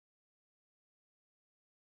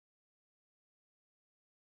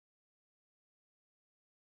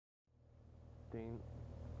15,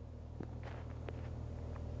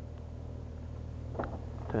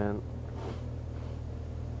 10,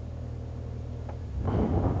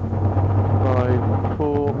 5,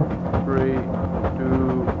 4, 3, 2,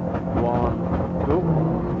 1, go.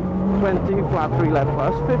 20, flat 3 left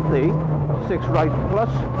plus, 50, 6 right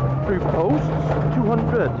plus, through posts,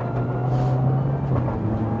 200.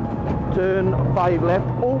 Turn 5 left,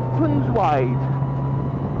 opens wide,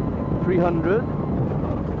 300.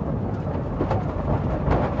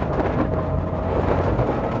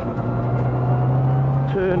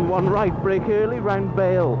 Turn 1 right, brake early, round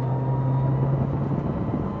bail.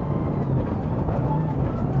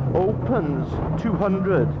 Opens,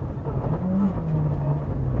 200.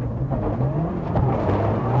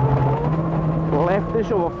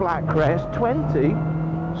 Leftish over flat crest, 20.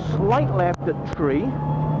 Slight left at tree.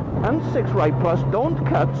 And 6 right plus, don't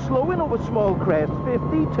cut, slow in over small crest,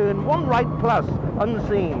 50, turn 1 right plus,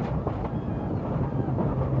 unseen.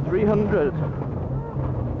 300.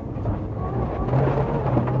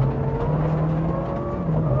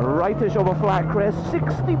 Rightish over flat crest,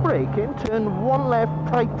 60 braking, turn 1 left,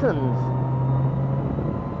 tightens.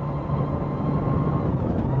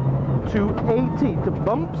 280 to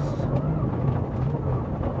bumps.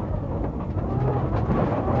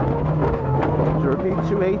 To repeat,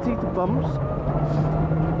 280 to bumps.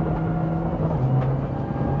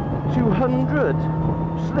 200.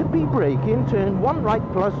 Slippy braking, turn 1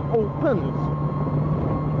 right plus, opens.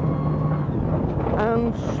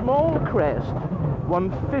 And small crest.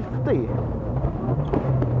 150.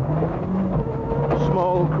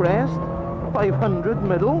 Small crest, 500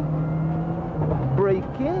 middle,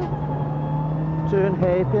 braking, turn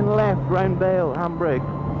hairpin left, round bail, handbrake.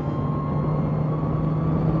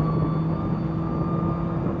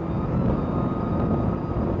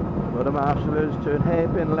 For the marshallers, turn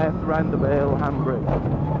hairpin left, round the bail, handbrake.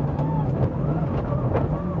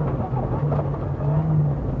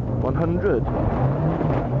 100.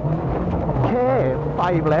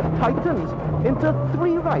 5 left, tightens, into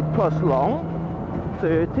 3 right plus long,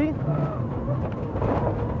 30,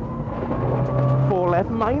 4 left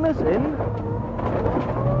minus in,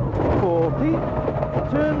 40,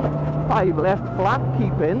 turn 5 left flat,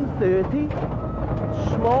 keep in, 30,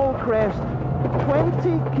 small crest,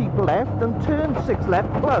 20, keep left and turn 6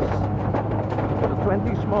 left plus, so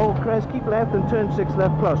 20 small crest, keep left and turn 6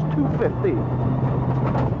 left plus, 250.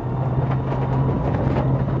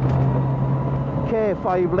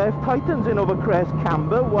 5 left, tightens in over crest,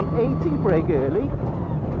 camber, 180, brake early,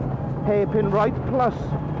 hairpin right plus,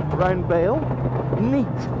 round bail, neat.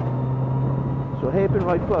 So hairpin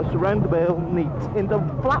right plus, around the bail, neat, into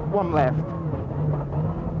flat 1 left.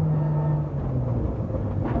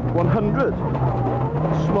 100,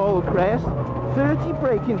 small crest, 30,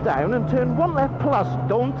 braking down and turn 1 left plus,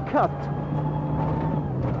 don't cut.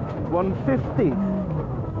 150,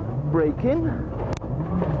 braking,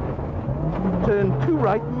 turn 2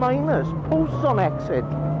 right minus, posts on exit,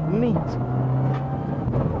 neat.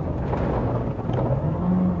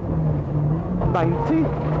 90,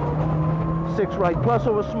 6 right plus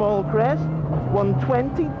over small crest,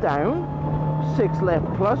 120 down, 6 left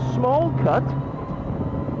plus, small cut,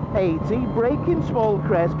 80, braking small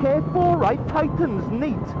crest, K4 right tightens,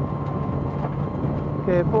 neat.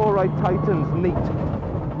 K4 right tightens, neat.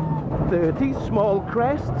 30, small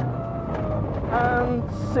crest, and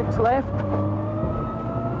 6 left,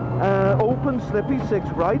 open, slippy, 6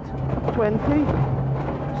 right, 20,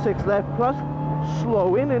 6 left plus,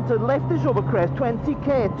 slow in into leftish over crest,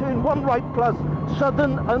 20k, turn 1 right plus,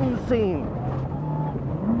 sudden unseen,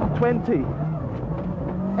 20,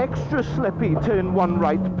 extra slippy, turn 1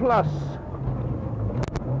 right plus,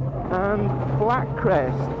 and flat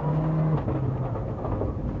crest,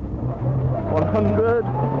 100,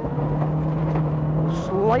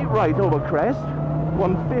 slight right over crest,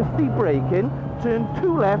 150 braking, turn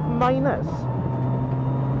 2 left minus,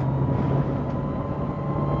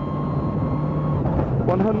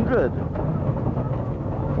 100,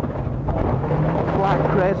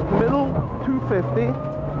 flat crest middle, 250,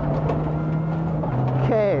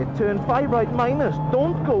 K, turn 5 right minus,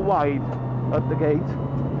 don't go wide at the gate,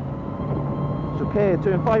 so K,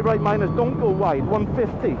 turn 5 right minus, don't go wide,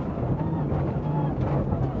 150,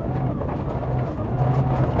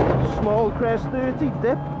 small crest, 30,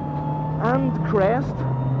 dip, and crest,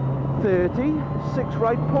 30, 6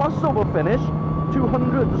 right plus over finish,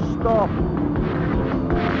 200, stop.